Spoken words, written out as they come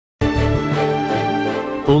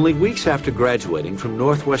Only weeks after graduating from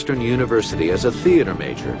Northwestern University as a theater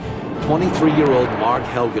major, 23-year-old Marge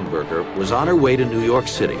Helgenberger was on her way to New York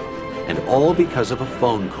City, and all because of a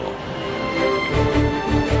phone call.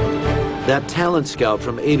 That talent scout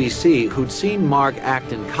from ABC who'd seen Marge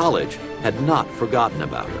act in college had not forgotten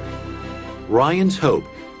about her. Ryan's Hope,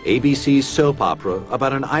 ABC's soap opera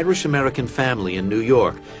about an Irish-American family in New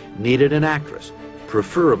York, needed an actress,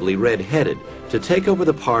 preferably red-headed, to take over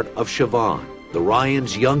the part of Siobhan, the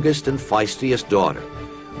Ryans' youngest and feistiest daughter.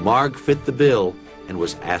 Marge fit the bill and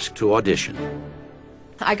was asked to audition.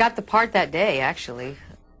 I got the part that day, actually.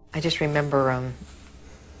 I just remember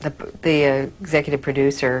the executive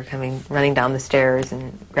producer running down the stairs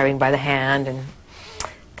and grabbing by the hand, and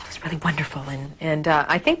that was really wonderful. And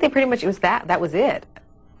I think they pretty much, that was it,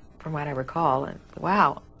 from what I recall. And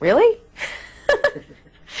wow, really?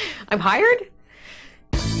 I'm hired?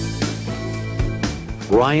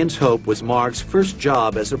 Ryan's Hope was Marge's first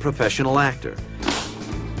job as a professional actor.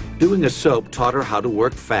 Doing a soap taught her how to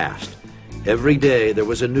work fast. Every day there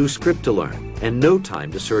was a new script to learn and no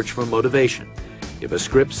time to search for motivation. If a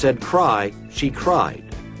script said cry, she cried.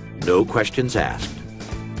 No questions asked.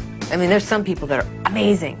 I mean, there's some people that are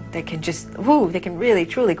amazing. They can just, they can really,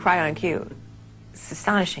 truly cry on cue. It's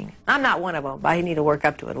astonishing. I'm not one of them, but I need to work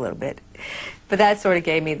up to it a little bit. But that sort of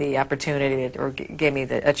gave me the opportunity, or gave me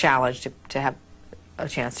a challenge to have a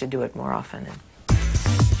chance to do it more often.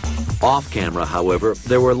 Off camera, however,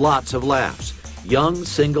 there were lots of laughs. Young,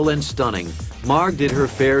 single, and stunning, Marge did her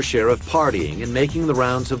fair share of partying and making the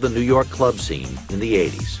rounds of the New York club scene in the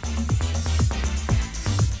 80s.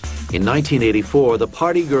 In 1984, the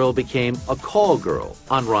party girl became a call girl,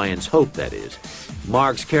 on Ryan's Hope, that is.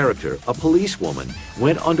 Marge's character, a policewoman,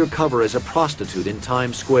 went undercover as a prostitute in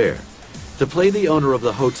Times Square. To play the owner of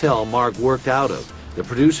the hotel Marge worked out of, the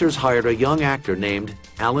producers hired a young actor named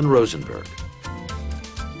Alan Rosenberg.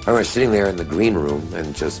 I was sitting there in the green room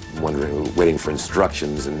and just wondering, waiting for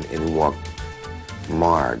instructions, and in walked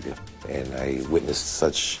Marge. And I witnessed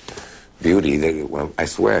such beauty that, well, I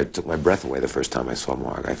swear it took my breath away the first time I saw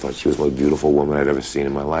Marge. I thought she was the most beautiful woman I'd ever seen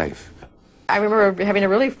in my life. I remember having a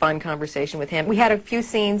really fun conversation with him. We had a few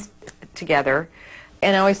scenes together,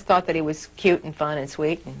 and I always thought that he was cute and fun and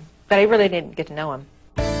sweet, but I really didn't get to know him.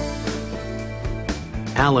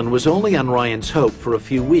 Alan was only on Ryan's Hope for a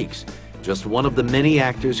few weeks, just one of the many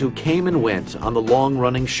actors who came and went on the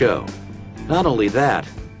long-running show. Not only that,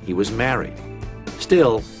 he was married.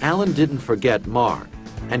 Still, Alan didn't forget Marge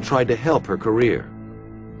and tried to help her career.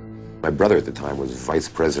 My brother at the time was vice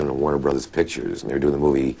president of Warner Brothers Pictures, and they were doing the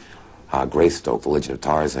movie Greystoke, The Legend of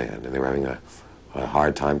Tarzan, and they were having a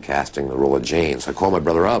hard time casting the role of Jane. So I called my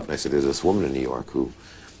brother up and I said, there's this woman in New York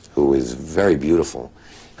who is very beautiful.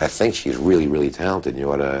 I think she's really, really talented, and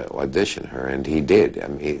you ought to audition her. And he did. I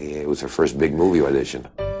mean, it was her first big movie audition.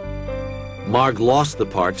 Marge lost the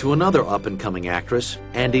part to another up-and-coming actress,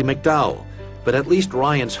 Andie MacDowell, but at least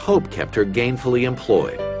Ryan's Hope kept her gainfully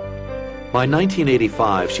employed. By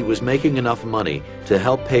 1985, she was making enough money to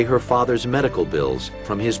help pay her father's medical bills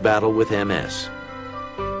from his battle with MS.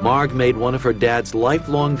 Marge made one of her dad's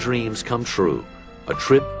lifelong dreams come true, a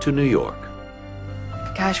trip to New York.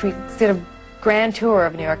 Gosh, we did a grand tour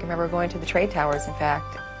of New York. I remember going to the trade towers, in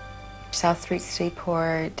fact. South Street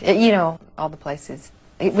Seaport, you know, all the places.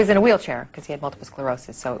 He was in a wheelchair because he had multiple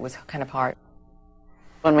sclerosis, so it was kind of hard.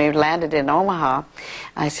 When we landed in Omaha,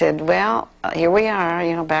 I said, well, here we are,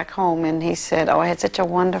 you know, back home. And he said, oh, I had such a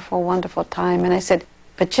wonderful, wonderful time. And I said,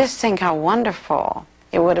 but just think how wonderful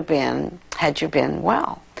it would have been had you been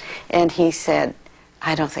well. And he said,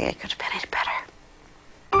 I don't think it could have been any better.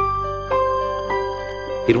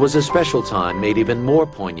 It was a special time made even more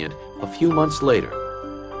poignant a few months later.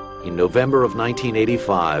 In November of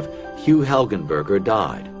 1985, Hugh Helgenberger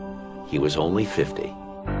died. He was only 50.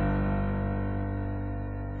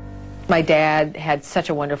 My dad had such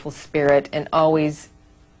a wonderful spirit and always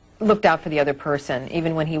looked out for the other person,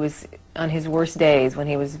 even when he was on his worst days, when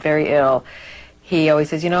he was very ill. He always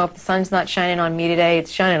says, you know, if the sun's not shining on me today,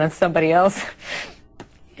 it's shining on somebody else.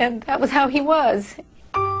 And that was how he was.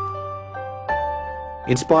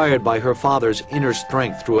 Inspired by her father's inner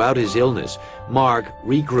strength throughout his illness, Marge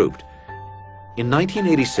regrouped. In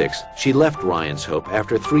 1986, she left Ryan's Hope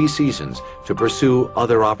after 3 seasons to pursue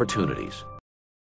other opportunities.